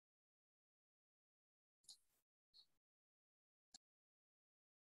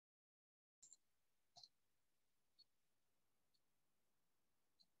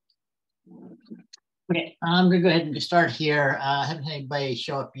Okay, I'm gonna go ahead and start here. I haven't had anybody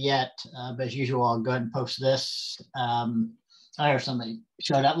show up yet, but as usual, I'll go ahead and post this. I heard somebody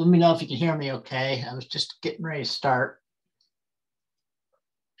showed up. Let me know if you can hear me okay. I was just getting ready to start.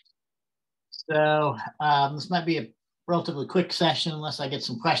 So this might be a relatively quick session unless I get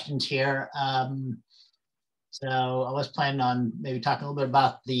some questions here. So I was planning on maybe talking a little bit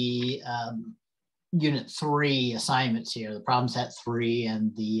about the Unit 3 assignments here, the problem set 3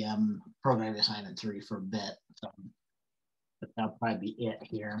 and the programming assignment 3 for a bit. So, but that'll probably be it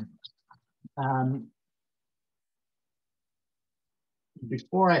here.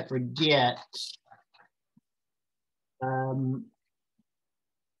 Before I forget, I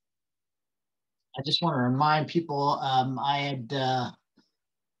just want to remind people, I had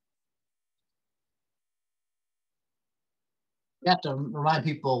got to remind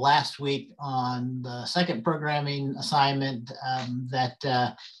people last week on the second programming assignment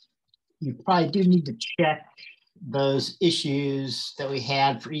that you probably do need to check those issues that we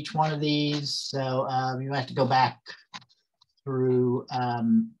had for each one of these. So you have to go back through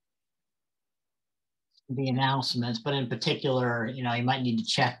the announcements, but in particular, you might need to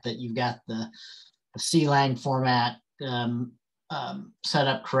check that you've got the CLang format set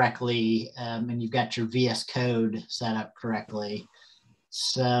up correctly, and you've got your VS Code set up correctly.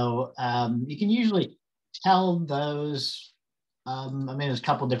 So you can usually tell those. I mean, there's a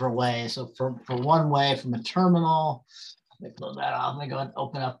couple different ways. So for one way, from a terminal, let me close that off. Let me go ahead and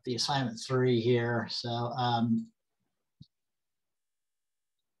open up the assignment 3 here. So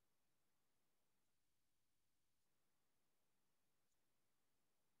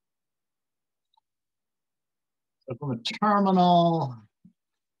from a terminal,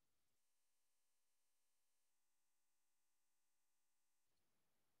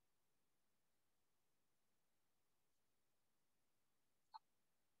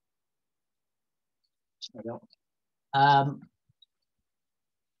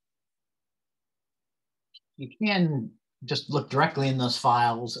 you can just look directly in those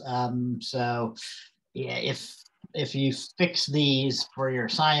files. So yeah, if you fix these for your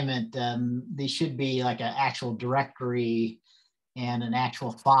assignment, these should be like an actual directory and an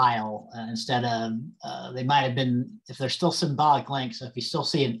actual file instead of, they might have been, if they're still symbolic links, so if you still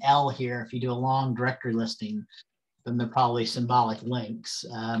see an L here, if you do a long directory listing, then they're probably symbolic links.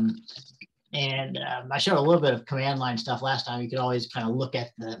 And I showed a little bit of command line stuff last time. You could always kind of look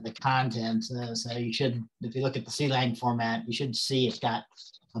at the contents. So you should, if you look at the CLang format, you should see it's got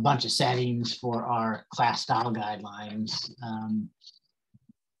a bunch of settings for our class style guidelines.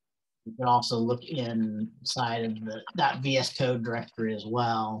 You can also look inside of the .vs code directory as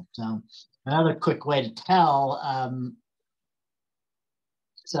well. So another quick way to tell.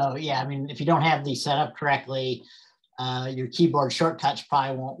 So yeah, I mean, if you don't have these set up correctly, your keyboard shortcuts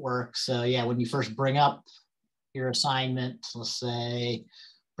probably won't work. So yeah, when you first bring up your assignment, let's say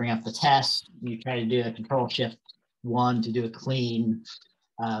bring up the test, you try to do a Control-Shift-1 to do a clean,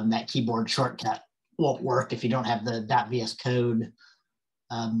 that keyboard shortcut won't work if you don't have the .vs code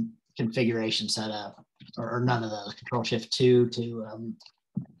configuration set up, or none of those. Control-Shift-2 to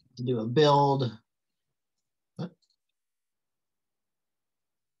do a build.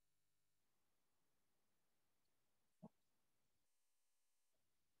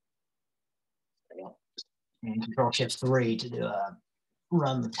 And Control-Shift-3 to do a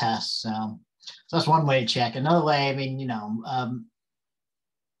run the test. So that's one way to check. Another way, I mean,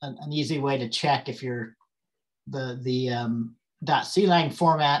 an easy way to check if you're the .clang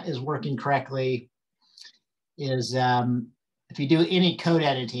format is working correctly is if you do any code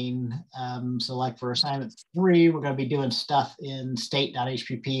editing. So like for assignment 3, we're going to be doing stuff in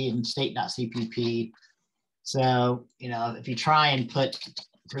state.hpp and state.cpp. So, if you try and put,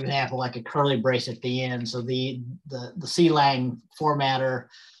 for example, like a curly brace at the end, so the CLang formatter,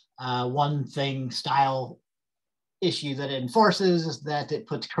 one thing style issue that it enforces is that it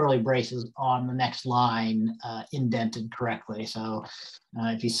puts curly braces on the next line indented correctly. So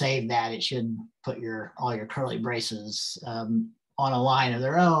if you save that, it should put all your curly braces on a line of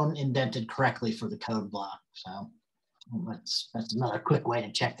their own, indented correctly for the code block. So that's another quick way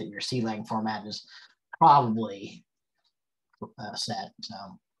to check that your CLang format is probably set. So,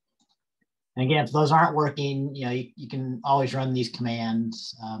 and again, if those aren't working, you can always run these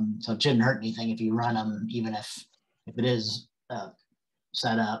commands. So it shouldn't hurt anything if you run them, even if it is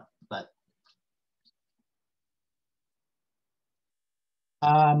set up. But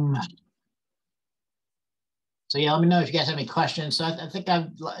so yeah, let me know if you guys have any questions. So I think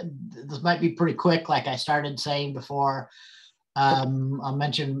this might be pretty quick, like I started saying before. I'll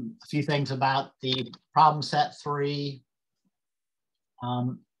mention a few things about the problem set 3.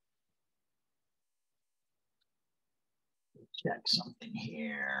 check something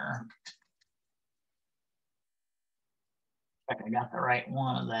here. Check I got the right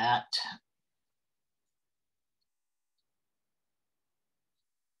one of that.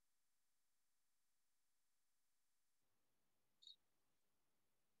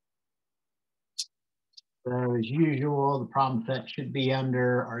 So as usual, the problem set should be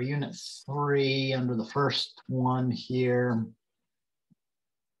under our unit 3, under the first one here.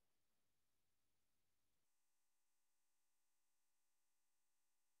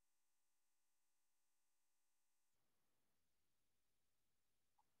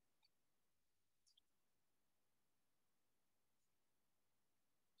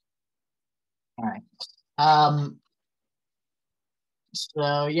 All right.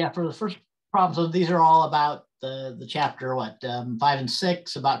 So yeah, for the first problem, so these are all about the chapter, 5 and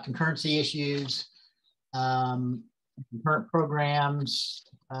 6, about concurrency issues, concurrent programs.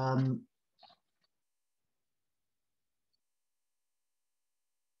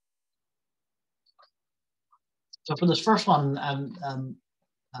 So for this first one,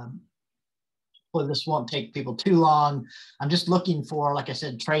 well, this won't take people too long. I'm just looking for, like I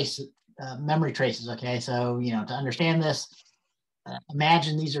said, memory traces. Okay, so to understand this,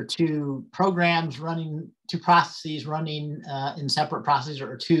 imagine these are two programs running, two processes running in separate processes,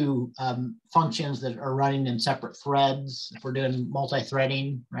 or two functions that are running in separate threads. If we're doing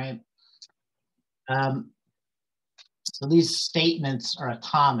multi-threading, right? So these statements are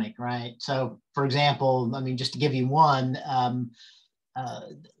atomic, right? So for example, I mean, just to give you one,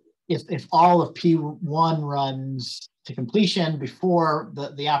 if all of P1 runs to completion before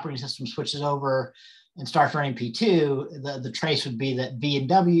the operating system switches over and starts running P2, the trace would be that V and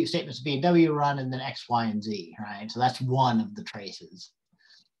W, statements V and W run, and then X, Y, and Z, right? So that's one of the traces.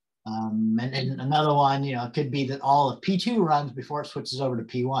 And another one, it could be that all of P2 runs before it switches over to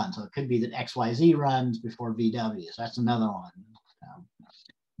P1. So it could be that X, Y, Z runs before VW. So that's another one.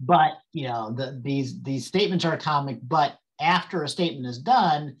 But, these statements are atomic, but after a statement is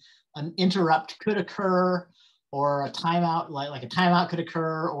done, an interrupt could occur, or a timeout, like a timeout could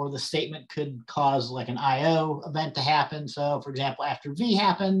occur, or the statement could cause like an IO event to happen. So for example, after V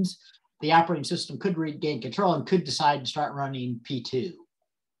happens, the operating system could regain control and could decide to start running P2,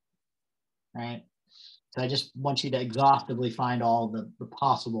 right? So I just want you to exhaustively find all the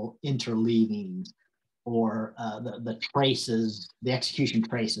possible interleavings, or the traces, the execution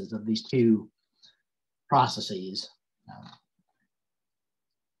traces of these two processes.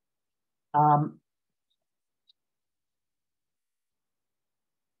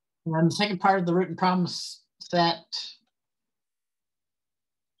 And then the second part of the written problem set,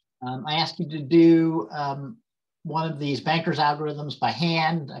 I asked you to do one of these banker's algorithms by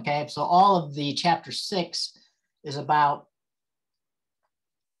hand. Okay, so all of the chapter 6 is about,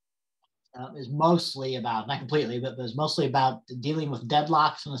 is mostly about, not completely, but is mostly about dealing with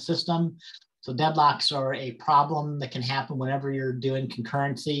deadlocks in the system. So deadlocks are a problem that can happen whenever you're doing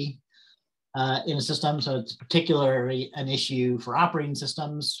concurrency in a system. So it's particularly an issue for operating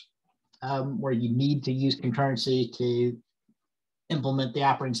systems where you need to use concurrency to implement the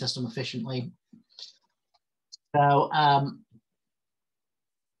operating system efficiently. So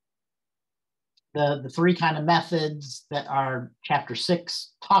the three kind of methods that our chapter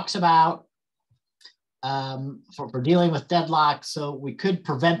 6 talks about for dealing with deadlocks. So we could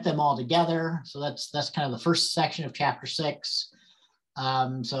prevent them altogether. So that's kind of the first section of chapter 6.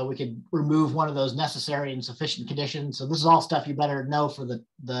 So we could remove one of those necessary and sufficient conditions. So this is all stuff you better know for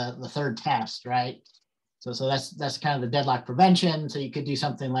the third test, right? So that's kind of the deadlock prevention. So you could do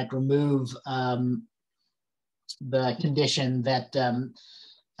something like remove the condition that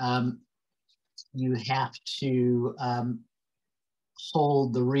you have to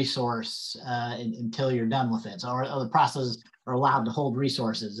hold the resource until you're done with it. So or the processes are allowed to hold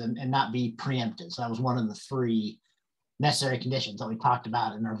resources and not be preempted. So that was one of the 3 necessary conditions that we talked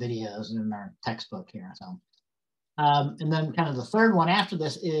about in our videos and in our textbook here. So, and then kind of the third one after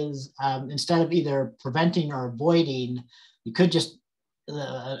this is instead of either preventing or avoiding, you could just,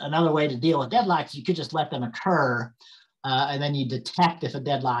 another way to deal with deadlocks, you could just let them occur, and then you detect if a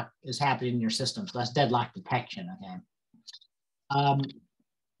deadlock is happening in your system. So that's deadlock detection, okay?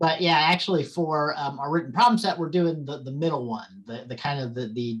 But yeah, actually for our written problem set, we're doing the middle one, the kind of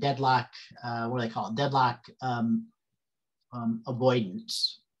the deadlock, what do they call it? Deadlock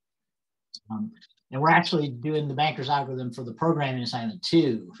avoidance. And we're actually doing the banker's algorithm for the programming assignment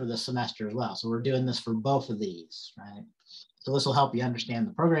too for this semester as well. So we're doing this for both of these, right? So this will help you understand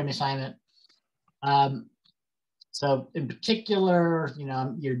the programming assignment. So in particular,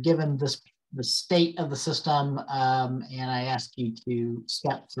 you're given the state of the system, and I ask you to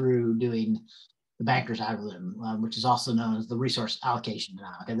step through doing the banker's algorithm, which is also known as the resource allocation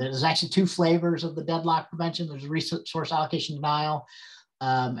denial. Okay, there's actually two flavors of the deadlock prevention. There's resource allocation denial,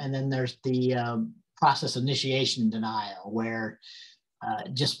 and then there's the process initiation denial, where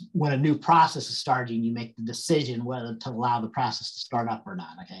just when a new process is starting, you make the decision whether to allow the process to start up or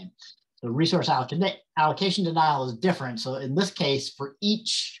not. Okay, so resource allocation denial is different. So in this case, for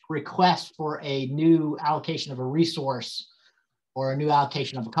each request for a new allocation of a resource or a new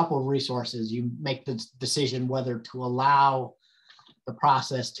allocation of a couple of resources, you make the decision whether to allow the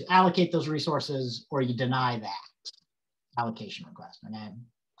process to allocate those resources or you deny that allocation request. Okay.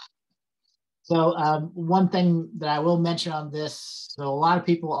 So one thing that I will mention on this, so a lot of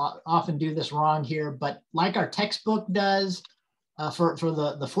people often do this wrong here, but like our textbook does, for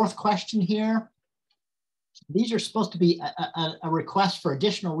the fourth question here, these are supposed to be a request for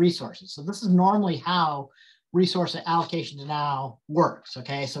additional resources. So this is normally how resource allocation denial works.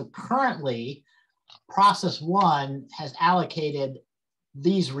 Okay, so currently process one has allocated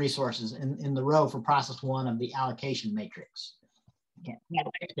these resources in the row for process one of the allocation matrix.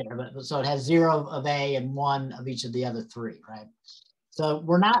 There, but so it has 0 of A and 1 of each of the other 3, right? So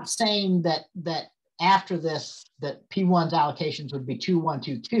we're not saying that after this that P1's allocations would be 2, 1,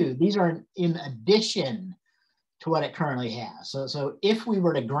 2, 2. These are in addition to what it currently has. So if we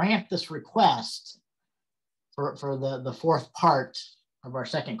were to grant this request for the fourth part of our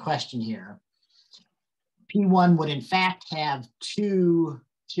second question here, P1 would in fact have 2,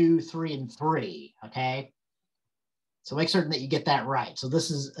 2, 3, and 3, okay? So make certain that you get that right. So this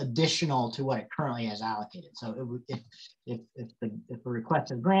is additional to what it currently has allocated. So it would, if the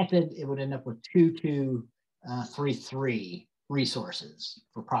request is granted, it would end up with 2, 2, 3, 3 resources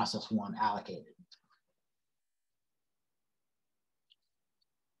for process one allocated.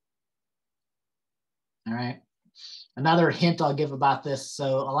 All right. Another hint I'll give about this. So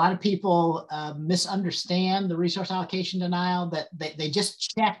a lot of people misunderstand the resource allocation denial, that they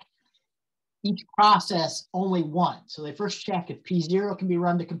just check each process only once. So they first check if P0 can be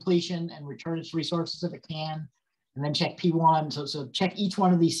run to completion and return its resources if it can, and then check P1. So check each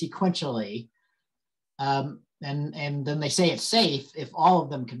one of these sequentially. And then they say it's safe if all of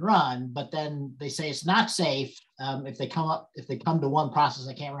them can run, but then they say it's not safe if they come to one process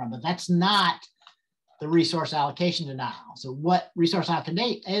that can't run. But that's not the resource allocation denial. So what resource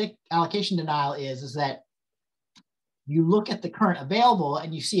allocation denial is that you look at the current available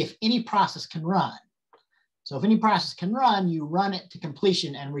and you see if any process can run. So if any process can run, you run it to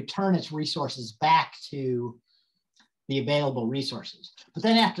completion and return its resources back to the available resources. But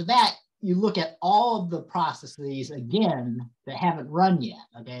then after that, you look at all of the processes again that haven't run yet.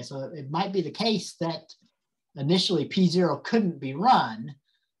 Okay, so it might be the case that initially P0 couldn't be run,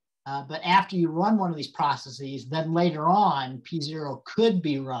 but after you run one of these processes, then later on P0 could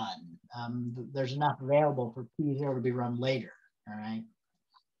be run. There's enough available for P0 to be run later. All right.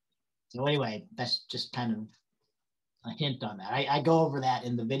 So anyway, that's just kind of a hint on that. I go over that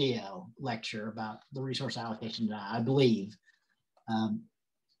in the video lecture about the resource allocation denial, I believe, in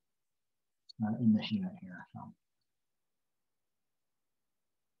this unit here. So.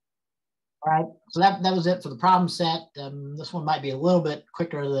 All right, so that was it for the problem set. This one might be a little bit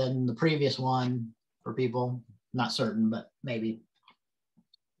quicker than the previous one for people. Not certain, but maybe.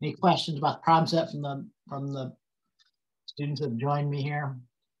 Any questions about the problem set from the students that have joined me here?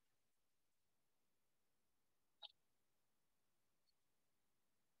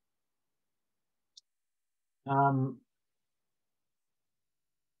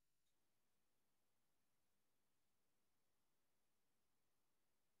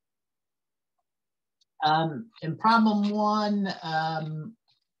 In problem one, I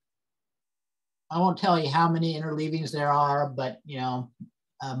won't tell you how many interleavings there are, but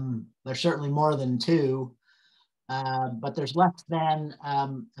there's certainly more than 2. But there's less than, I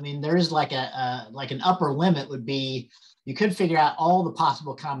mean, there is like an upper limit would be, you could figure out all the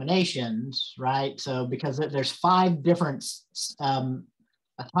possible combinations, right? So because there's 5 different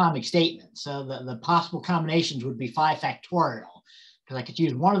atomic statements. So the possible combinations would be 5 factorial, because I could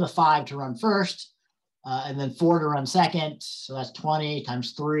use one of the 5 to run first, and then 4 to run second. So that's 20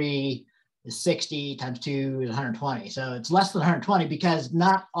 times 3 is 60 times 2 is 120. So it's less than 120 because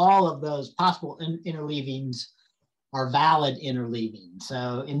not all of those possible interleavings are valid interleaving.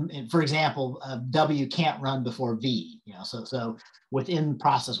 So for example, W can't run before V, so within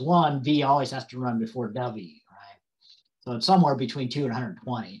process one, V always has to run before W, right? So it's somewhere between 2 and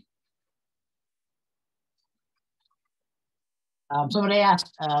 120. Somebody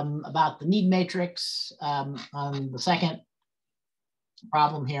asked about the need matrix on the second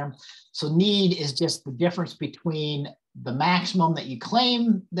problem here. So need is just the difference between the maximum that you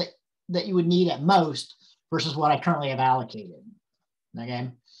claim that that you would need at most versus what I currently have allocated. Okay.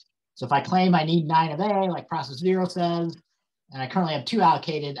 So if I claim I need 9 of A, like process 0 says, and I currently have 2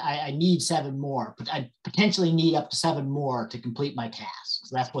 allocated, I need 7 more, but I potentially need up to 7 more to complete my task.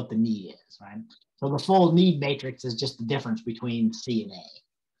 So that's what the need is, right? So the full need matrix is just the difference between C and A.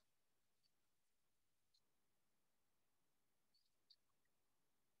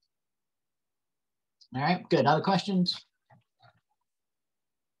 All right, good. Other questions?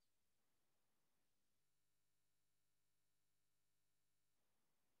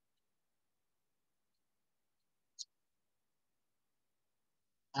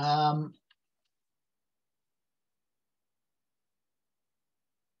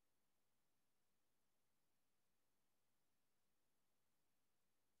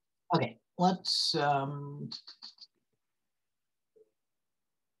 Okay, let's I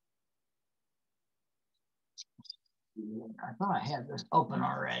thought I had this open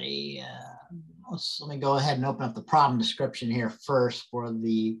already. Let me go ahead and open up the problem description here first for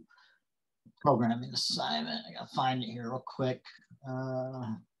the programming assignment. I gotta find it here real quick.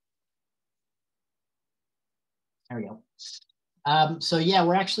 There we go. So yeah,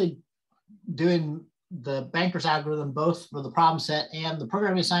 we're actually doing the banker's algorithm both for the problem set and the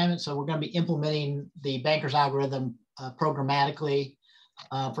programming assignment. So we're going to be implementing the banker's algorithm programmatically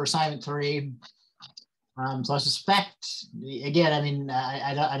for assignment 3. So I suspect, again, I mean,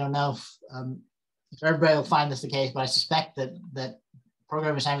 I don't know if everybody will find this the case, but I suspect that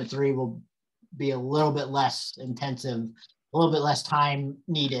programming assignment 3 will be a little bit less intensive, a little bit less time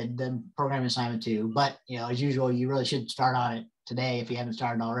needed than programming assignment 2. But, you know, as usual, you really should start on it today if you haven't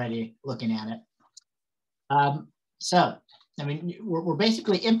started already looking at it. So, I mean, we're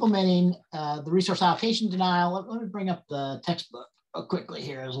basically implementing the resource allocation denial. Let me bring up the textbook quickly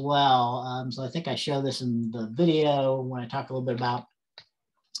here as well. So I think I show this in the video when I talk a little bit about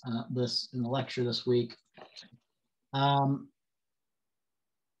this in the lecture this week. My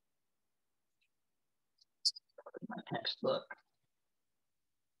textbook.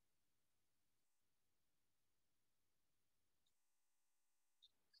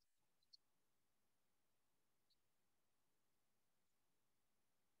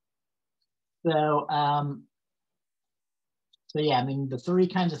 So, so yeah, I mean, the 3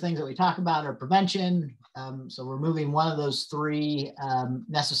 kinds of things that we talk about are prevention. So removing one of those 3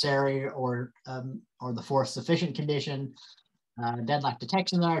 necessary or the 4th sufficient condition. Deadlock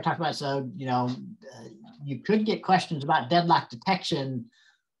detection that I talked about. So, you know, you could get questions about deadlock detection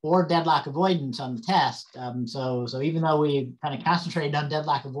or deadlock avoidance on the test. So even though we kind of concentrated on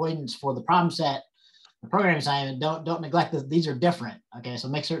deadlock avoidance for the problem set, the programming assignment, don't neglect that these are different. Okay, so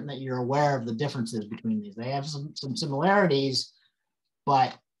make certain that you're aware of the differences between these. They have some similarities,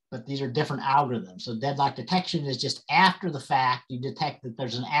 but these are different algorithms. So deadlock detection is just after the fact, you detect that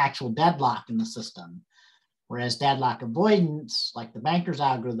there's an actual deadlock in the system. Whereas deadlock avoidance, like the banker's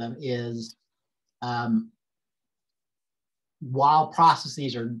algorithm, is while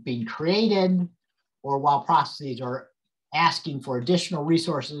processes are being created or while processes are asking for additional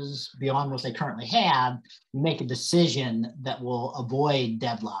resources beyond what they currently have, you make a decision that will avoid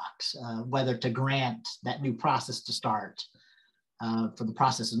deadlocks, whether to grant that new process to start for the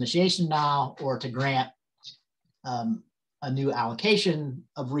process initiation now, or to grant a new allocation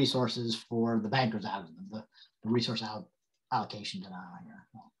of resources for the banker's algorithm, the resource allocation denial here.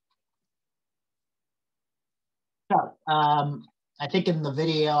 So I think in the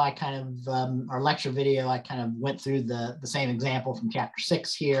video, I kind of, our lecture video, I kind of went through the same example from chapter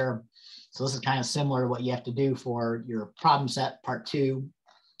 6 here. So this is kind of similar to what you have to do for your problem set part 2,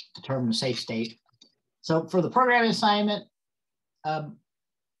 determine a safe state. So for the programming assignment,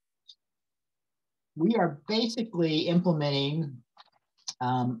 we are basically implementing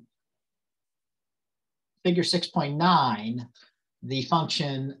figure 6.9, the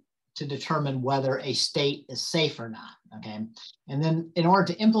function to determine whether a state is safe or not, okay? And then in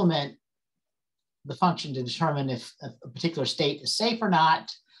order to implement the function to determine if a particular state is safe or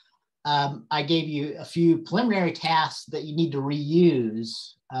not, I gave you a few preliminary tasks that you need to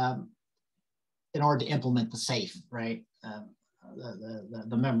reuse in order to implement the safe, right?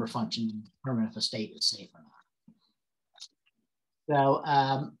 The member function to determine if a state is safe or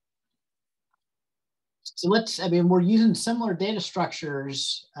not. So let's, I mean, we're using similar data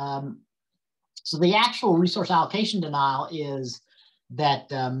structures. So the actual resource allocation denial is that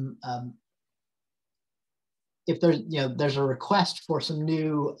if there's, you know, there's a request for some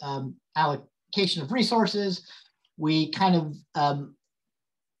new allocation of resources, we kind of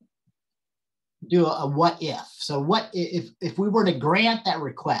do a what if. So what if we were to grant that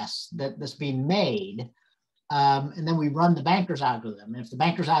request that's being made, And then we run the banker's algorithm. And if the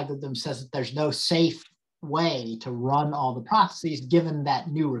banker's algorithm says that there's no safe way to run all the processes given that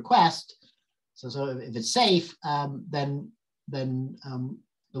new request, so if it's safe, then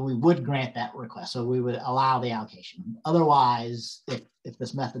we would grant that request. So we would allow the allocation. Otherwise, if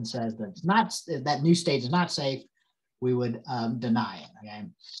this method says that it's not, that new state is not safe, we would deny it. Okay,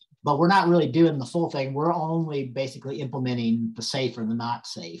 but we're not really doing the full thing. We're only basically implementing the safe or the not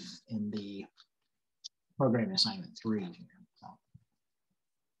safe in the programming assignment 3 here.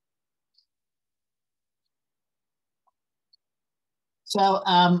 So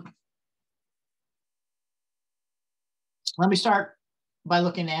let me start by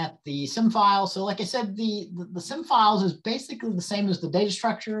looking at the SIM file. So like I said, the SIM files is basically the same as the data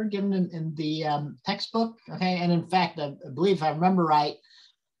structure given in the textbook. Okay, and in fact, I believe if I remember right,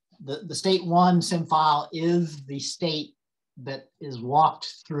 the state 1 SIM file is the state that is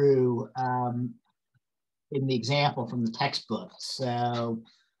walked through in the example from the textbook. So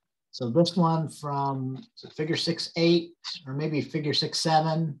this one from figure 6.8 or maybe figure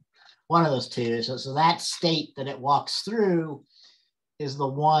 6.7, one of those two. So that state that it walks through is the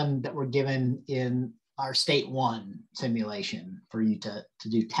one that we're given in our state 1 simulation for you to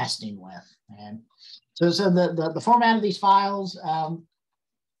do testing with. And so the format of these files,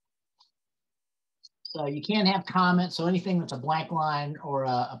 so you can't have comments. So anything that's a blank line or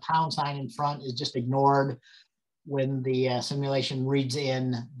a pound sign in front is just ignored when the simulation reads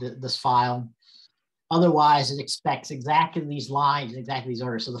in this file. Otherwise, it expects exactly these lines, exactly these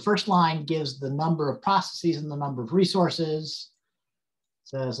orders. So the first line gives the number of processes and the number of resources.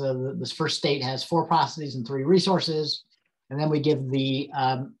 So this first state has 4 processes and 3 resources. And then we give the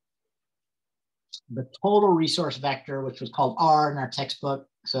total resource vector, which was called R in our textbook.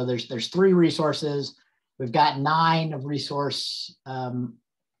 So there's 3 resources. We've got 9 of resource, of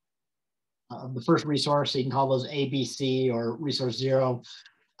the first resource. So you can call those A, B, C, or resource 0.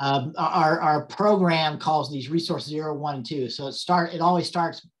 Our program calls these resource 0, 1, and 2. So it always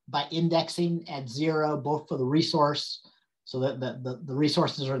starts by indexing at 0, both for the resource, so that the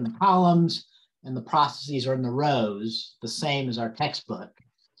resources are in the columns and the processes are in the rows, the same as our textbook.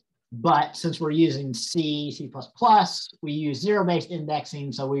 But since we're using C++, we use zero-based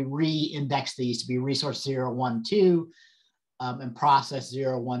indexing. So we re-index these to be resource 0, 1, 2, and process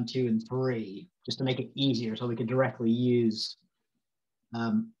 0, 1, 2, and 3, just to make it easier so we can directly use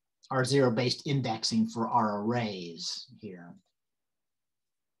our zero-based indexing for our arrays here.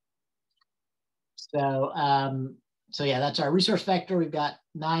 So yeah, that's our resource vector. We've got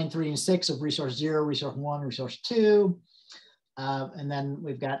 9, 3, and 6 of resource 0, resource 1, resource 2. And then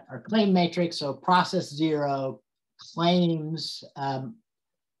we've got our claim matrix. So process 0 claims,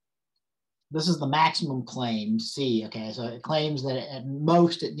 this is the maximum claim, C, okay? So it claims that at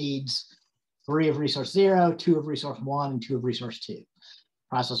most it needs 3 of resource 0, 2 of resource 1, and 2 of resource 2.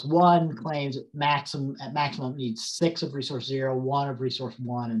 Process 1 claims at maximum needs 6 of resource 0, 1 of resource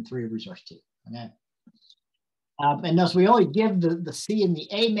 1, and 3 of resource 2, okay? And notice we only give the C and the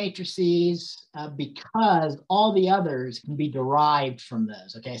A matrices because all the others can be derived from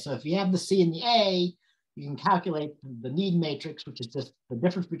those. Okay, so if you have the C and the A, you can calculate the need matrix, which is just the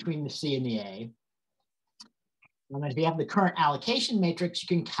difference between the C and the A. And if you have the current allocation matrix, you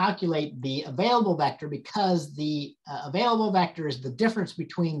can calculate the available vector because the available vector is the difference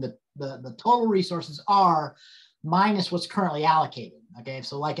between the total resources R minus what's currently allocated. Okay,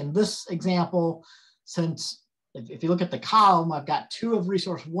 so like in this example, since if you look at the column, I've got 2 of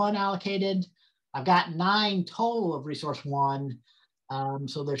resource 1 allocated. I've got 9 total of resource 1.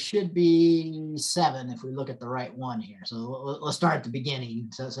 So there should be 7 if we look at the right one here. So let's start at the beginning.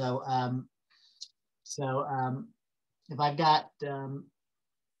 So if I've got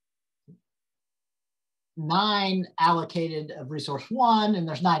 9 allocated of resource 1 and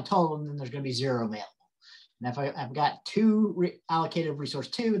there's 9 total, and then there's going to be 0 available. And if I've got 2 allocated of resource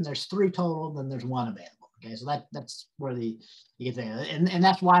 2 and there's 3 total, then there's 1 available. Okay, so that's where you get there. And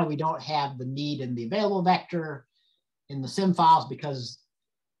that's why we don't have the need and the available vector in the SIM files, because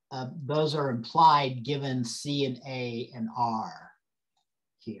those are implied given C and A and R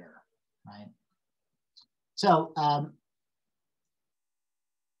here, right? So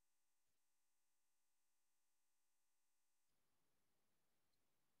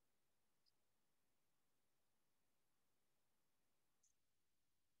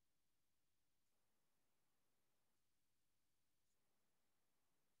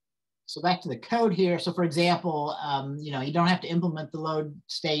So back to the code here. So for example, you don't have to implement the load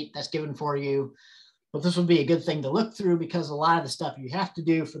state that's given for you, but this would be a good thing to look through because a lot of the stuff you have to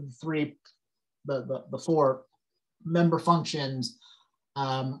do for the 4 member functions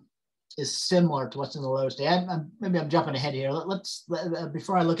is similar to what's in the load state. Maybe I'm jumping ahead here.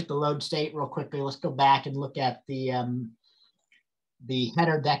 Before I look at the load state real quickly, let's go back and look at the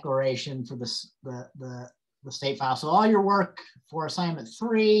header declaration for the state file. So all your work for assignment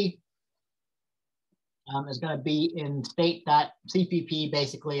 3 is going to be in state.cpp,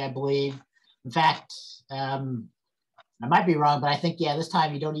 basically, I believe. In fact, I might be wrong, but I think, yeah, this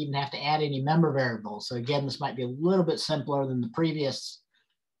time you don't even have to add any member variables. So again, this might be a little bit simpler than the previous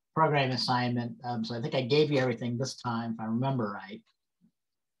programming assignment. So I think I gave you everything this time, if I remember right.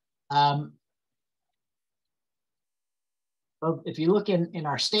 So if you look in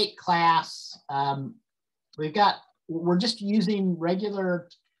our state class, we're just using regular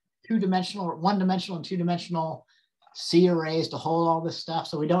one-dimensional and two-dimensional C arrays to hold all this stuff.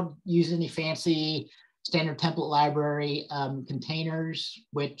 So we don't use any fancy standard template library containers,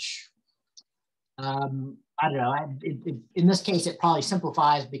 which I don't know. In this case, it probably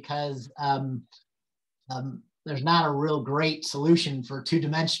simplifies because there's not a real great solution for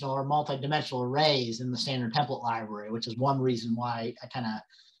two-dimensional or multi-dimensional arrays in the standard template library, which is one reason why I kind of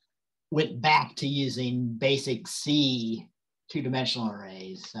went back to using basic C two-dimensional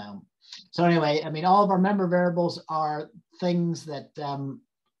arrays. So anyway, I mean, all of our member variables are things that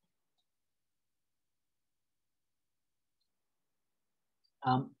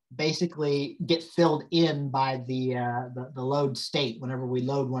basically get filled in by the load state whenever we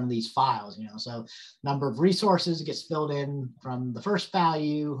load one of these files. So number of resources gets filled in from the first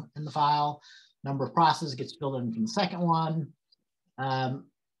value in the file. Number of processes gets filled in from the second one. And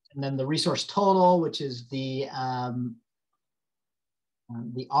then the resource total, which is the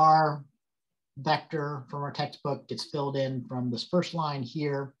R vector from our textbook, gets filled in from this first line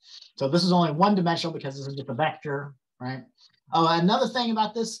here. So this is only one dimensional because this is just a vector, right? Oh, another thing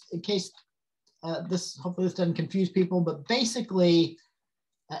about this, in case hopefully this doesn't confuse people, but basically,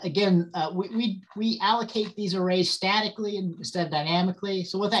 again, we allocate these arrays statically instead of dynamically.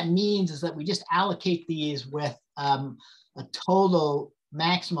 So what that means is that we just allocate these with a total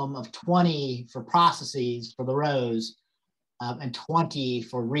maximum of 20 for processes for the rows and 20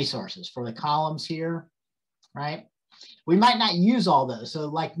 for resources for the columns here, right? We might not use all those. So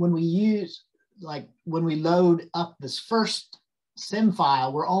like when we load up this first sim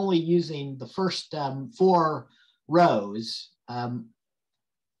file, we're only using the first 4 rows,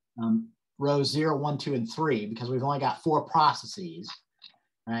 rows 0, 1, 2, and 3, because we've only got 4 processes,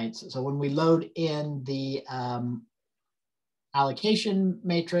 right? So when we load in the allocation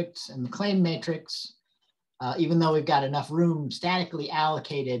matrix and the claim matrix, even though we've got enough room statically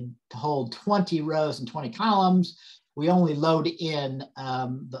allocated to hold 20 rows and 20 columns, we only load in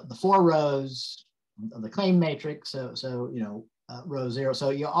the 4 rows of the claim matrix. So row 0. So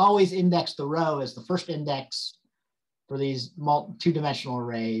you always index the row as the first index for these two-dimensional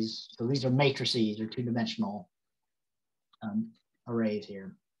arrays. So these are matrices or two-dimensional arrays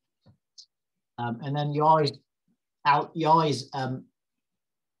here. And then you always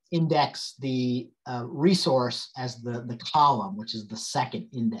index the resource as the column, which is the second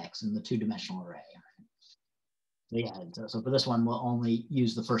index in the two-dimensional array. Yeah, so for this one, we'll only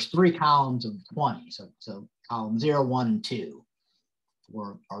use the first 3 columns of 20. So column 0, 1, and 2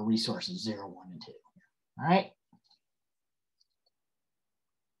 for our resources 0, 1, and 2. All right.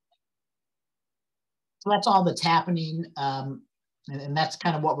 So that's all that's happening. And that's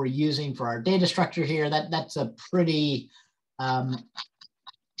kind of what we're using for our data structure here. That's a pretty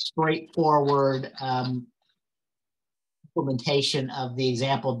straightforward implementation of the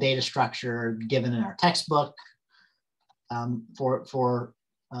example data structure given in our textbook for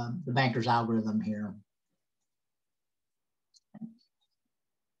the banker's algorithm here.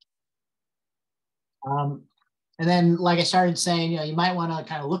 And then, like I started saying, you might want to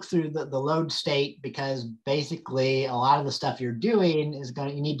kind of look through the load state, because basically a lot of the stuff you're doing is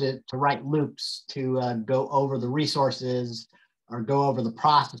you need to write loops to go over the resources or go over the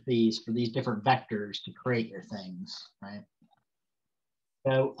processes for these different vectors to create your things, right?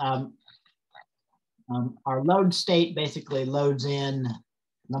 So our load state basically loads in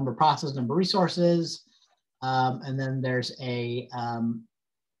number of processes, number of resources, and then there's a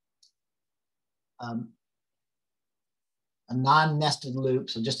non-nested loop,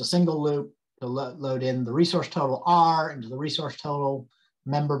 so just a single loop to load in the resource total R into the resource total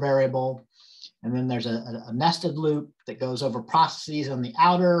member variable. And then there's a nested loop that goes over processes on the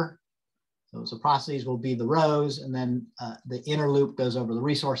outer. So processes will be the rows, and then the inner loop goes over the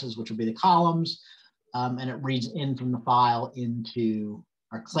resources, which will be the columns, and it reads in from the file into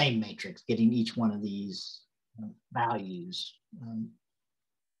our claim matrix, getting each one of these values.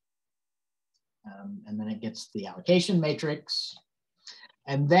 And then it gets the allocation matrix.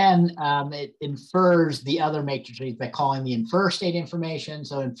 And then it infers the other matrices by calling the infer state information.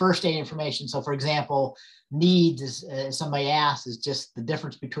 So infer state information, so for example, needs, as somebody asked, is just the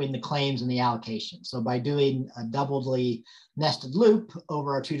difference between the claims and the allocation. So by doing a doubly nested loop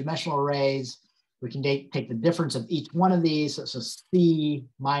over our two-dimensional arrays, we can take the difference of each one of these, so C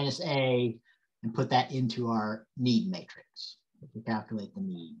minus A, and put that into our need matrix to calculate the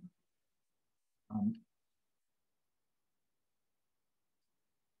need.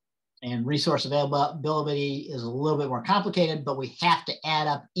 And resource availability is a little bit more complicated, but we have to add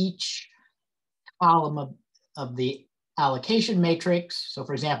up each column of the allocation matrix. So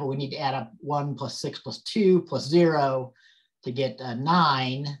for example, we need to add up 1 plus 6 plus 2 plus 0 to get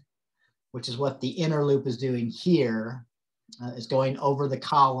 9, which is what the inner loop is doing here. It's going over the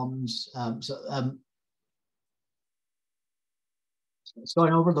columns. It's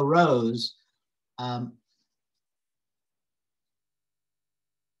going over the rows.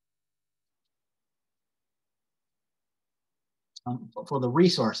 For the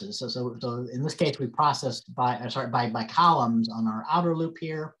resources. So in this case, we processed by columns on our outer loop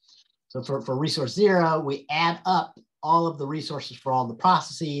here. So for resource 0, we add up all of the resources for all the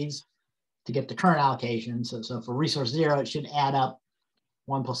processes to get the current allocation. So for resource 0, it should add up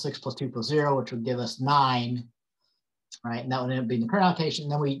 1 plus 6 plus 2 plus 0, which would give us 9, right? And that would end up being the current allocation.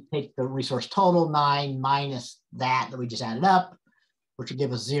 And then we take the resource total, 9 minus that we just added up, which would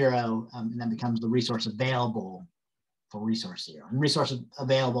give us 0, and that becomes the resource available for resource 0. And resource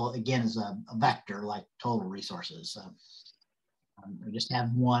available, again, is a vector like total resources. So we just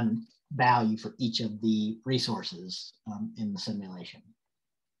have one value for each of the resources in the simulation.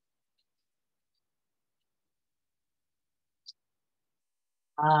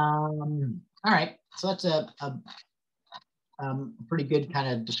 All right, so that's a pretty good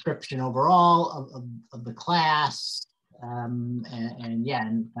kind of description overall of the class. And yeah,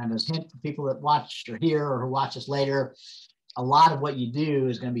 and kind of a hint for people that watch or hear or who watch us later, a lot of what you do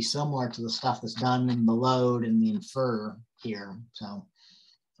is going to be similar to the stuff that's done in the load and the infer here. So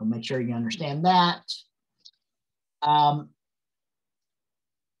make sure you understand that. So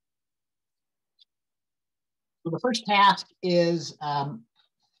the first task is,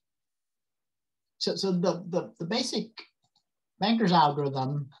 so the basic banker's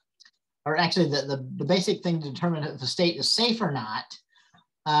algorithm, or actually the basic thing to determine if a state is safe or not,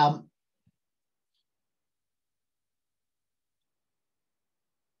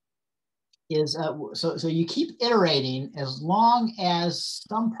 is so you keep iterating as long as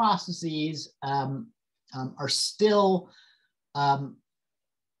some processes are still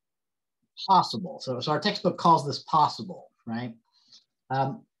possible. So our textbook calls this possible, right?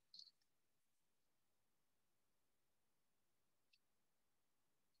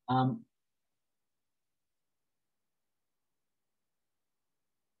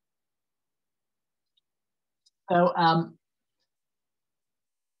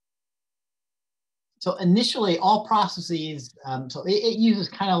 So initially, all processes, so it uses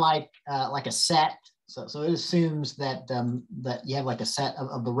kind of like a set. So it assumes that that you have like a set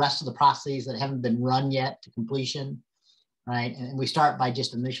of the rest of the processes that haven't been run yet to completion, right? And we start by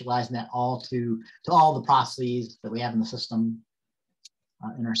just initializing that all to all the processes that we have in the system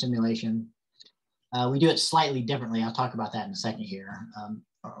in our simulation. We do it slightly differently. I'll talk about that in a second here.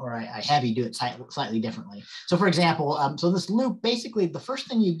 Or I have you do it slightly differently. So for example, so this loop, basically the first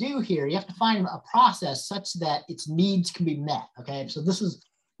thing you do here, you have to find a process such that its needs can be met, okay? So this is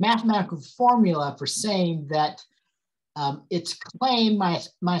mathematical formula for saying that its claim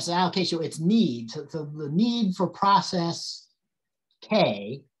minus allocation, its need. So the need for process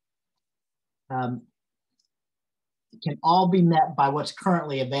K can all be met by what's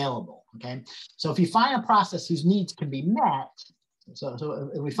currently available, okay? So if you find a process whose needs can be met, so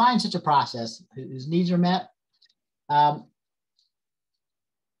if we find such a process whose needs are met,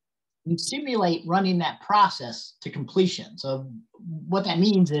 you simulate running that process to completion. So what that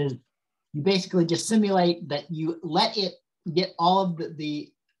means is you basically just simulate that you let it get all of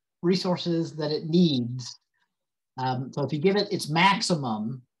the resources that it needs. So if you give it its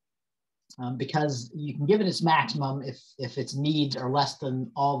maximum, because you can give it its maximum if its needs are less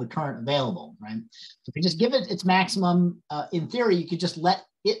than all the current available, right? So if you just give it its maximum, in theory, you could just let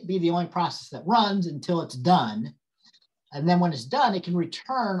it be the only process that runs until it's done. And then when it's done, it can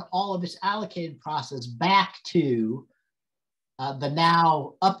return all of its allocated process back to the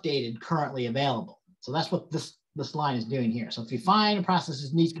now updated currently available. So that's what this line is doing here. So if you find a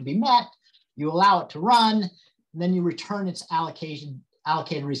process's needs can be met, you allow it to run, and then you return its allocated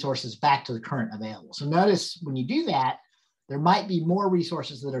resources back to the current available. So notice when you do that, there might be more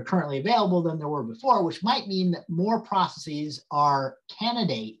resources that are currently available than there were before, which might mean that more processes are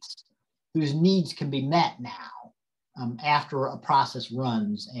candidates whose needs can be met now after a process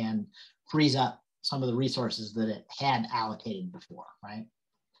runs and frees up some of the resources that it had allocated before, right?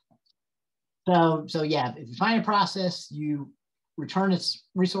 So yeah, if you find a process, you return its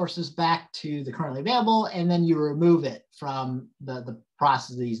resources back to the currently available, and then you remove it from the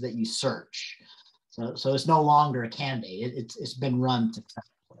processes that you search. So it's no longer a candidate. It's been run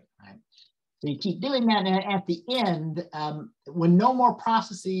successfully, right? So you keep doing that, and at the end, when no more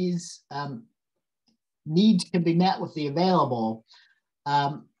processes needs can be met with the available,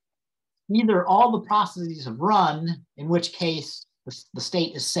 either all the processes have run, in which case the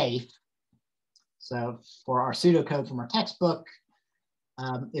state is safe. So for our pseudocode from our textbook,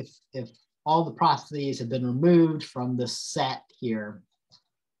 if all the processes have been removed from this set here,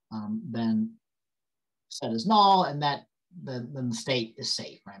 then set is null, and then the state is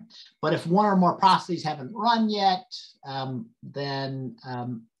safe, right? But if one or more processes haven't run yet, then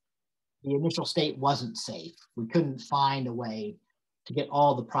the initial state wasn't safe. We couldn't find a way to get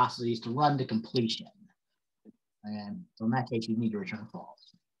all the processes to run to completion. And so in that case, you need to return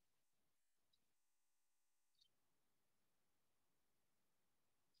false.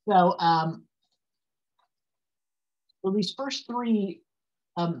 So, so these first three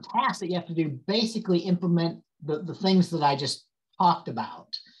tasks that you have to do basically implement the things that I just talked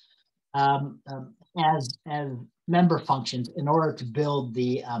about as member functions in order to build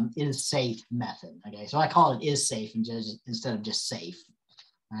the is safe method. Okay, so I call it is safe instead of just safe.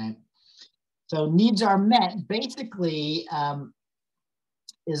 Right. So needs are met basically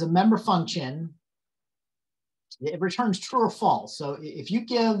is a member function. It returns true or false. So if you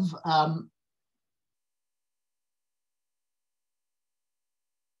give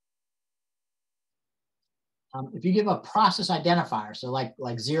if you give a process identifier, so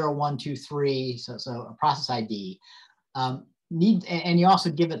like 0, 1, 2, 3, so a process ID, and you also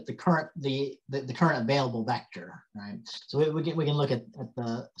give it the current available vector, right? So we can look at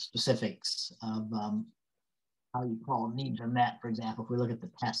the specifics of how you call needs are met, for example, if we look at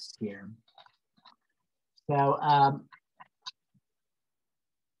the tests here. So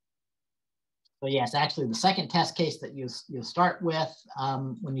so yes, actually the second test case that you'll start with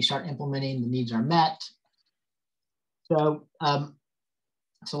when you start implementing the needs are met. So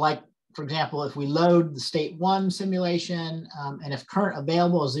so like, for example, if we load the state 1 simulation, and if current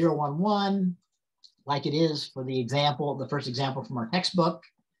available is 0, 1, 1, like it is for the first example from our textbook.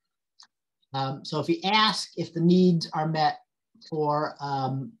 So if we ask if the needs are met for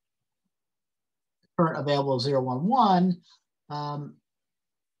current available 0, 1, 1,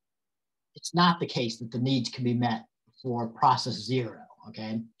 it's not the case that the needs can be met for process 0.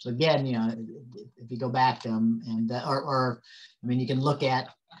 Okay, so again, if you go back or I mean, you can look at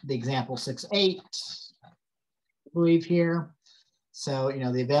the example 6.8, I believe here. So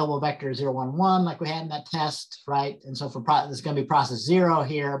the available vector is 0, 1, 1, like we had in that test, right? And so for there's going to be process 0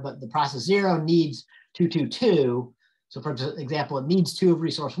 here, but the process 0 needs 2, 2, 2. So for example, it needs 2 of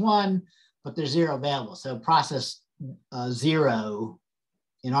resource 1, but there's 0 available. So process 0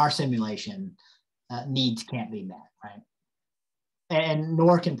 in our simulation needs can't be met, right? And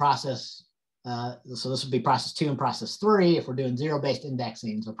nor can process, so this would be process 2 and process 3 if we're doing 0-based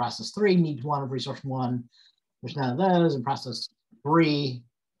indexing. So process 3 needs 1 of resource 1. There's none of those. And process 2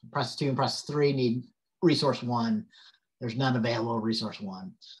 and process 3 need resource 1. There's none available of resource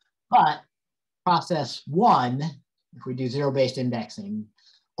 1. But process 1, if we do 0-based indexing,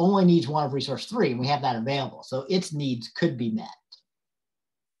 only needs 1 of resource 3, and we have that available. So its needs could be met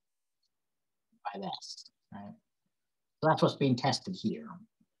by this, right? So that's what's being tested here,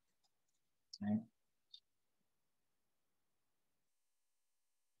 right?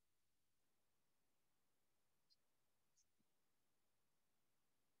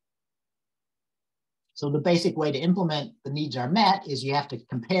 So the basic way to implement the needs are met is you have to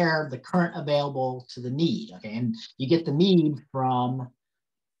compare the current available to the need, okay? And you get the need from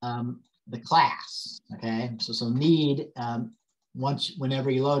the class, okay? So need, whenever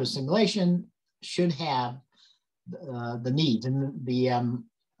you load a simulation, should have the needs and the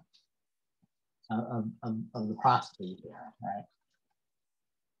of the process here, right?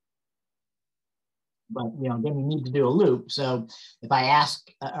 But then you need to do a loop. So if I ask,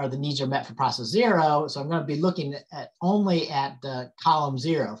 are the needs are met for process 0? So I'm going to be looking at only at column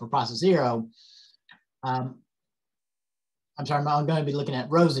 0 for process 0. I'm sorry, I'm going to be looking at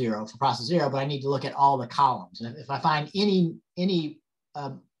row 0 for process 0, but I need to look at all the columns. And if I find any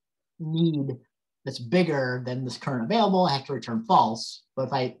need that's bigger than this current available, I have to return false. But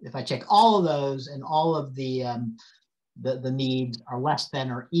if I check all of those and all of the the needs are less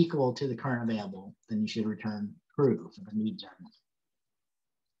than or equal to the current available, then you should return true for the needs are met.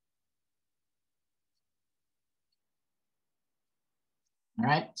 All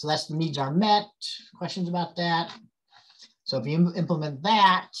right, so that's the needs are met. Questions about that? So if you implement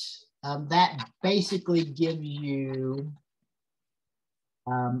that, that basically gives you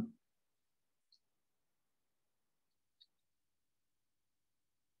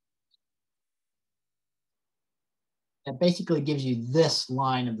this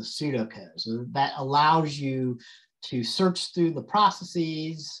line of the pseudocode. So that allows you to search through the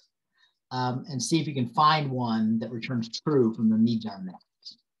processes and see if you can find one that returns true from the needs are met,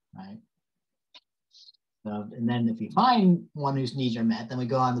 right? So, and then if you find one whose needs are met, then we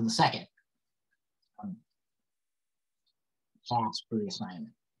go on to the second task for the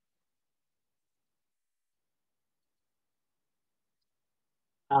assignment.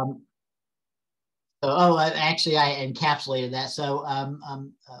 Actually, I encapsulated that. So I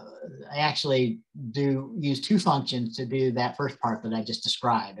actually do use two functions to do that first part that I just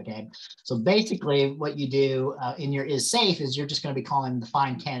described, okay? So basically what you do in your is safe is you're just gonna be calling the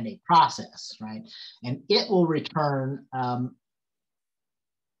find candidate process, right? And it will return a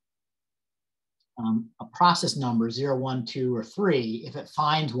process number 0, 1, 2, or 3 if it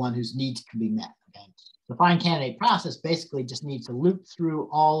finds one whose needs can be met, okay? The find candidate process basically just needs to loop through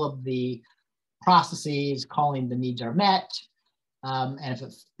all of the processes calling the needs are met. And if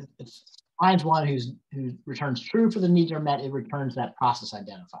it finds one who returns true for the needs are met, it returns that process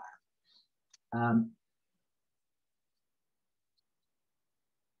identifier. And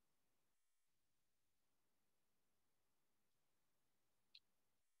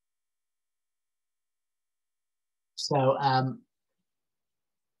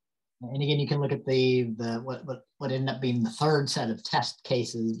again, you can look at what ended up being the third set of test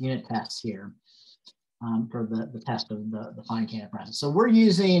cases, unit tests here for the test of the find candidate process. So we're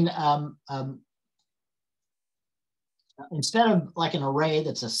using, instead of like an array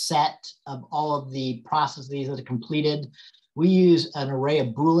that's a set of all of the processes that are completed, we use an array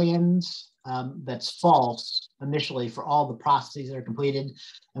of Booleans that's false initially for all the processes that are completed.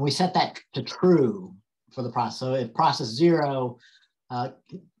 And we set that to true for the process. So if process 0,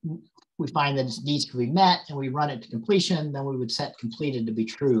 we find that its needs can be met and we run it to completion, then we would set completed to be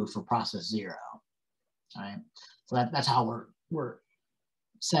true for process 0. All right. So that's how we're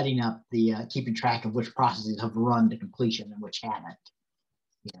setting up the keeping track of which processes have run to completion and which haven't.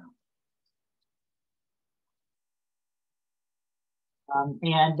 You know.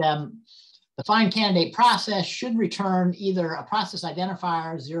 The find candidate process should return either a process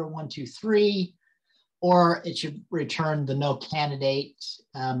identifier 0, 1, 2, 3, or it should return the no candidate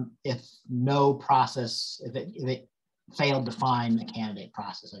if no process, if it failed to find the candidate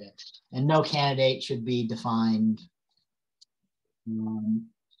process. Okay. And no candidate should be defined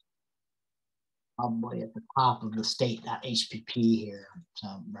probably at the top of the state.hpp here.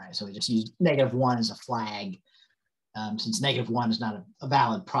 So, right, so we just use -1 as a flag since -1 is not a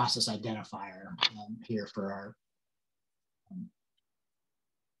valid process identifier here for our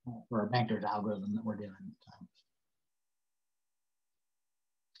vectors algorithm that we're doing.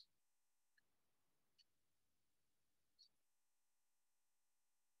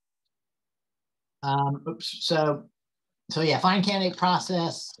 Oops. So yeah, find candidate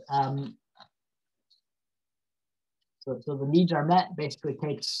process. So the needs are met basically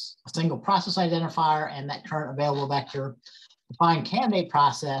takes a single process identifier and that current available vector. The find candidate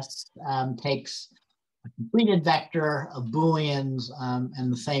process takes a completed vector of Booleans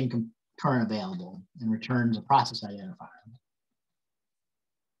and the same current available and returns a process identifier.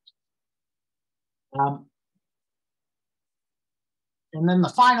 And then the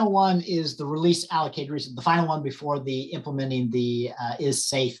final one is the release allocated resource, the final one before the implementing the is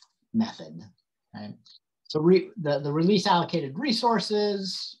safe method. Right? So the release allocated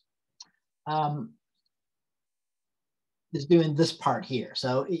resources is doing this part here.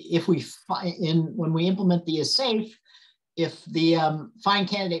 So if we when we implement the is safe, if the find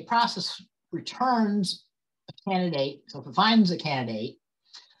candidate process returns a candidate, so if it finds a candidate,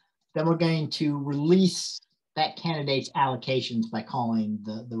 then we're going to release that candidate's allocations by calling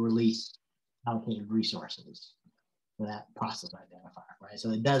the release allocated resources for that process identifier, right?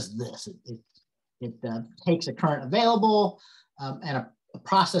 So it does this. It takes a current available and a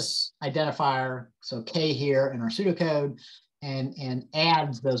process identifier, so K here in our pseudocode, and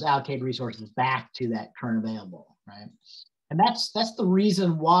adds those allocated resources back to that current available, right? And that's the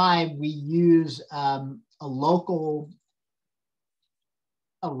reason why we use a local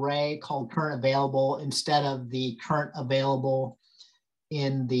array called current available instead of the current available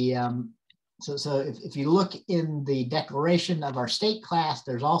in the So if you look in the declaration of our state class,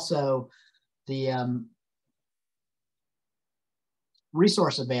 there's also the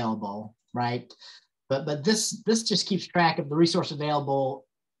resource available, right? But this just keeps track of the resource available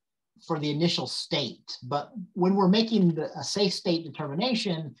for the initial state. But when we're making a safe state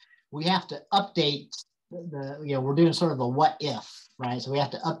determination, we have to update we're doing sort of a what if, right? So we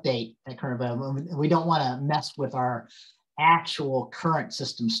have to update that current available. We don't want to mess with our actual current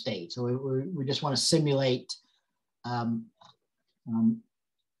system state. So we just want to simulate by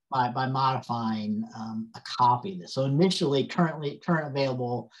modifying a copy of this. So initially, current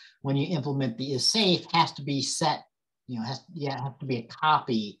available, when you implement the is safe, has to be set, has to be a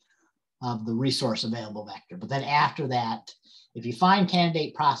copy of the resource available vector. But then after that, if you find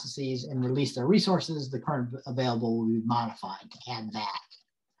candidate processes and release their resources, the current available will be modified to add back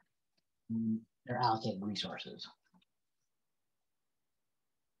their allocated resources.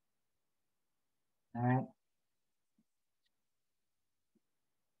 All right.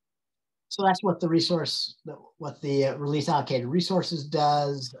 So that's what the resource, what the release allocated resources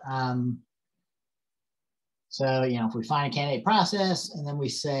does. So, if we find a candidate process and then we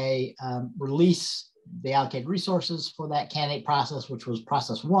say release the allocated resources for that candidate process, which was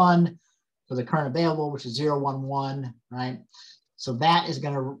process 1 for the current available, which is 011, right? So that is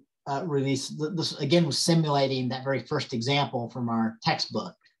going to release, this again was simulating that very first example from our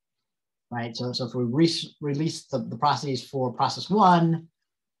textbook, right? So if we release the processes for process 1,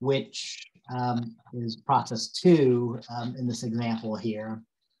 which is process 2 in this example here,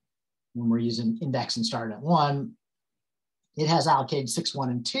 when we're using index and start at 1, it has allocated 6, 1,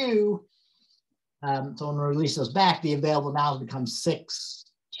 and 2. So when we release those back, the available now becomes 6,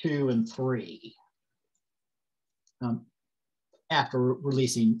 2, and 3 after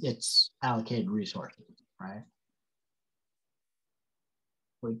releasing its allocated resources, right?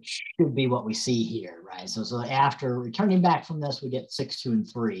 Which should be what we see here, right? So after returning back from this, we get 6, 2, and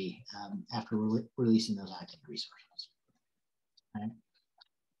 3 after releasing those allocated resources, right?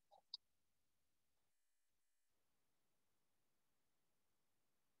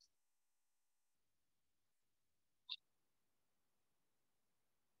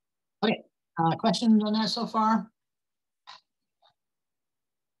 Okay, questions on that so far?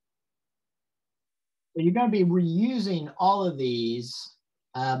 So you're going to be reusing all of these.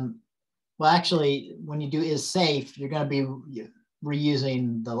 Well, actually, when you do is safe, you're going to be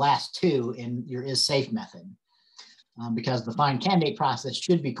reusing the last 2 in your is safe method because the find candidate process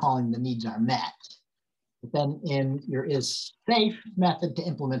should be calling the needs are met. But then in your is safe method to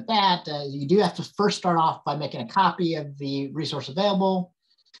implement that, you do have to first start off by making a copy of the resource available.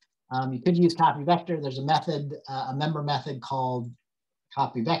 You could use copy vector. There's a method, a member method called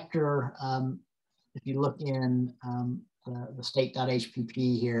copy vector. If you look in the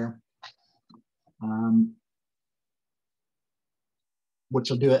state.hpp here, which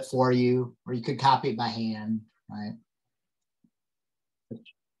will do it for you, or you could copy it by hand, right?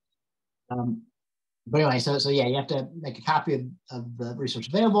 But anyway, so yeah, you have to make a copy of the resource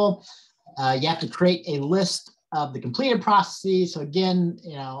available. You have to create a list of the completed processes. So again,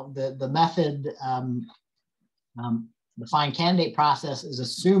 the method, the find candidate process is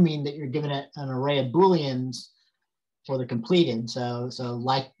assuming that you're given it an array of Booleans for the completed. So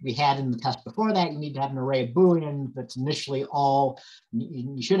like we had in the test before that, you need to have an array of Booleans that's initially all,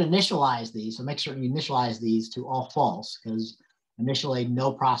 you should initialize these. So make sure you initialize these to all false because initially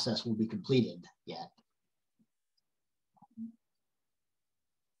no process will be completed yet.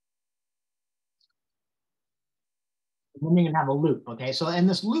 And then you're gonna have a loop, okay? So, and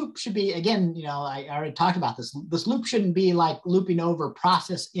this loop should be, again, I already talked about this. This loop shouldn't be like looping over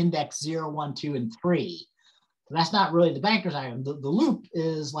process index 0, 1, 2, and 3. So that's not really the banker's item. The loop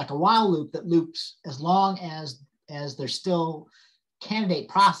is like a while loop that loops as long as there's still candidate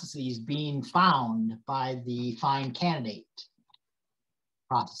processes being found by the find candidate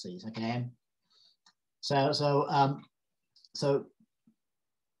processes, okay?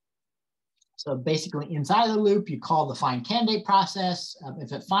 So basically inside of the loop, you call the find candidate process.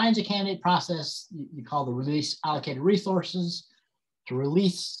 If it finds a candidate process, you call the release allocated resources to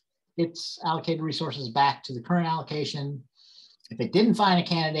release its allocated resources back to the current allocation. If it didn't find a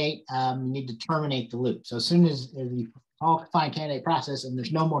candidate, you need to terminate the loop. So as soon as you call find candidate process and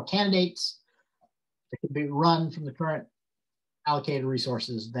there's no more candidates that can be run from the current allocated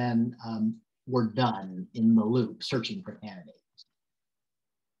resources, then we're done in the loop searching for candidates.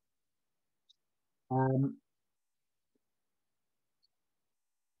 And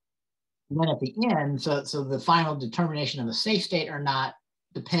then at the end, so the final determination of the safe state or not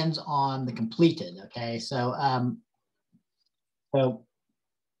depends on the completed. Okay, so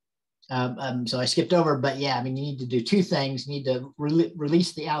So I skipped over, but yeah, I mean, you need to do two things. You need to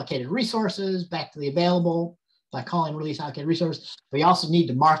release the allocated resources back to the available by calling release allocated resource, but you also need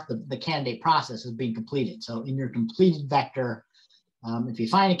to mark the candidate process as being completed. So in your completed vector, if you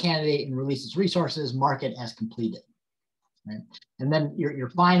find a candidate and release its resources, mark it as completed. Right? And then your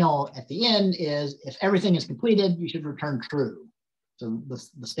final at the end is if everything is completed, you should return true. So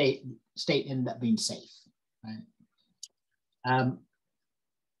the state ended up being safe. Right?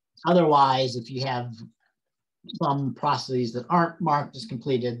 Otherwise, if you have some processes that aren't marked as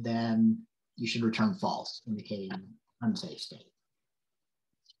completed, then you should return false, indicating unsafe state.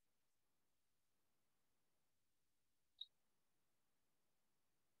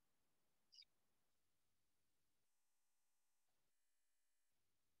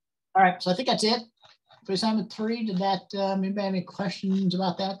 All right, so I think that's it for assignment 3. Did that, anybody have any questions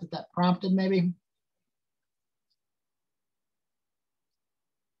about that prompted maybe?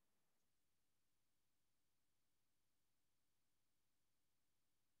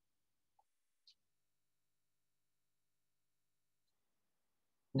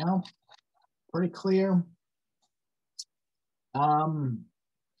 No, pretty clear. Okay.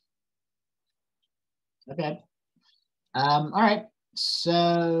 All right.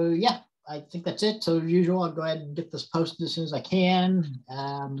 So yeah, I think that's it. So as usual, I'll go ahead and get this posted as soon as I can.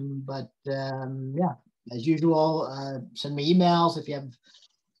 Yeah, as usual, send me emails if you have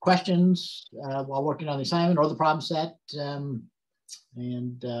questions while working on the assignment or the problem set. Yeah,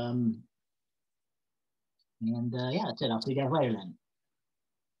 that's it. I'll see you guys later then.